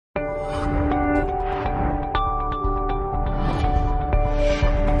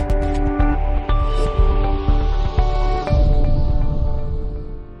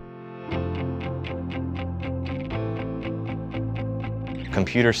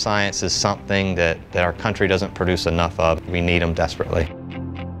Computer science is something that our country doesn't produce enough of. We need them desperately.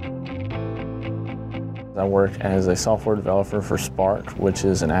 I work as a software developer for Spark, which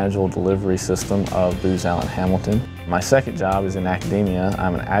is an agile delivery system of Booz Allen Hamilton. My second job is in academia.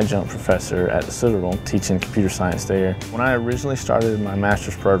 I'm an adjunct professor at the Citadel, teaching computer science there. When I originally started my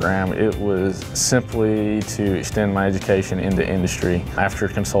master's program, it was simply to extend my education into industry. After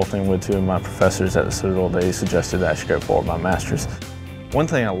consulting with two of my professors at the Citadel, they suggested that I should go forward with my master's. One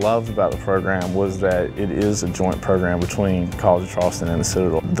thing I loved about the program was that it is a joint program between College of Charleston and the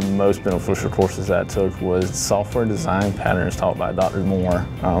Citadel. The most beneficial courses that I took was software design patterns taught by Dr. Moore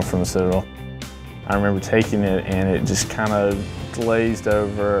from the Citadel. I remember taking it and it just kind of glazed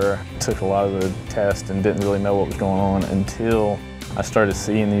over. Took a lot of the tests and didn't really know what was going on until I started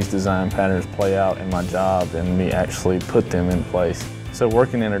seeing these design patterns play out in my job and me actually put them in place. So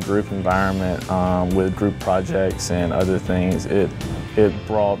working in a group environment with group projects and other things, it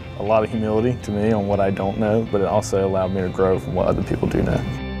brought a lot of humility to me on what I don't know, but it also allowed me to grow from what other people do know.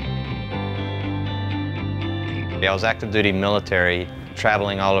 I was active duty military,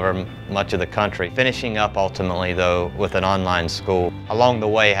 traveling all over much of the country, finishing up ultimately though with an online school. Along the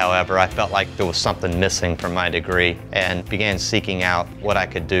way, however, I felt like there was something missing from my degree and began seeking out what I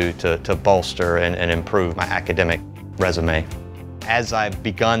could do to bolster and improve my academic resume. As I've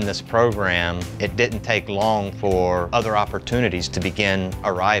begun this program, it didn't take long for other opportunities to begin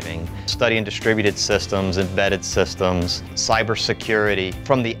arriving. Studying distributed systems, embedded systems, cybersecurity.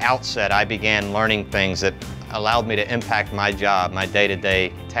 From the outset, I began learning things that allowed me to impact my job, my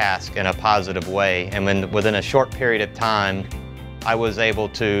day-to-day task in a positive way. And within a short period of time, I was able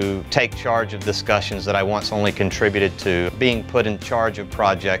to take charge of discussions that I once only contributed to, being put in charge of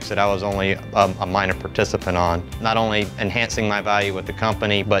projects that I was only a minor participant on, not only enhancing my value with the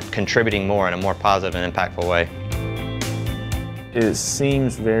company, but contributing more in a more positive and impactful way. It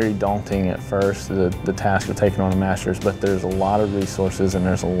seems very daunting at first, the task of taking on a master's, but there's a lot of resources and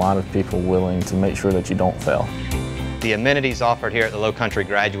there's a lot of people willing to make sure that you don't fail. The amenities offered here at the Lowcountry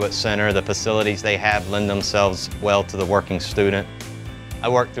Graduate Center, the facilities they have lend themselves well to the working student. I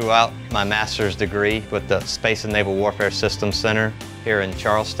worked throughout my master's degree with the Space and Naval Warfare Systems Center here in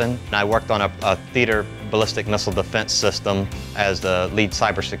Charleston. And I worked on a theater ballistic missile defense system as the lead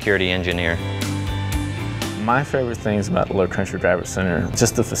cybersecurity engineer. My favorite things about the Lowcountry Graduate Center,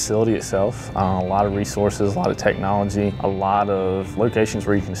 just the facility itself, a lot of resources, a lot of technology, a lot of locations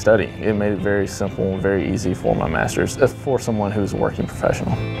where you can study. It made it very simple, very easy for my master's, for someone who's a working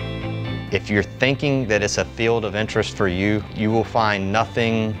professional. If you're thinking that it's a field of interest for you, you will find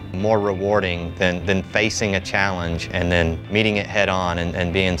nothing more rewarding than facing a challenge and then meeting it head on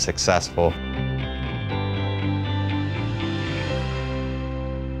and being successful.